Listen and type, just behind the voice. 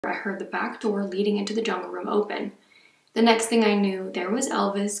I heard the back door leading into the jungle room open. The next thing I knew, there was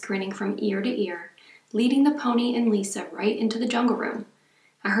Elvis grinning from ear to ear, leading the pony and Lisa right into the jungle room.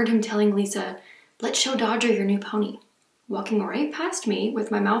 I heard him telling Lisa, "Let's show Dodger your new pony." Walking right past me,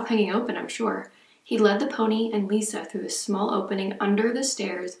 with my mouth hanging open, I'm sure, he led the pony and Lisa through the small opening under the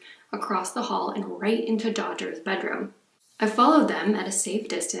stairs, across the hall, and right into Dodger's bedroom. I followed them at a safe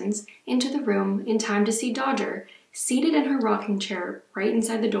distance into the room in time to see Dodger, seated in her rocking chair right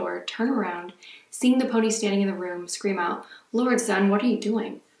inside the door, turn around, seeing the pony standing in the room, scream out, "Lord, son, what are you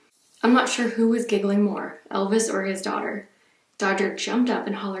doing?" I'm not sure who was giggling more, Elvis or his daughter. Dodger jumped up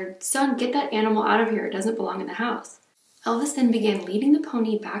and hollered, "Son, get that animal out of here, it doesn't belong in the house." Elvis then began leading the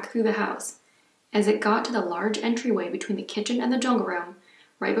pony back through the house. As it got to the large entryway between the kitchen and the jungle room,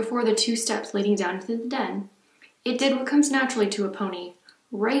 right before the 2 steps leading down into the den, it did what comes naturally to a pony,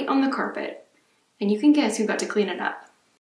 right on the carpet. And you can guess who got to clean it up.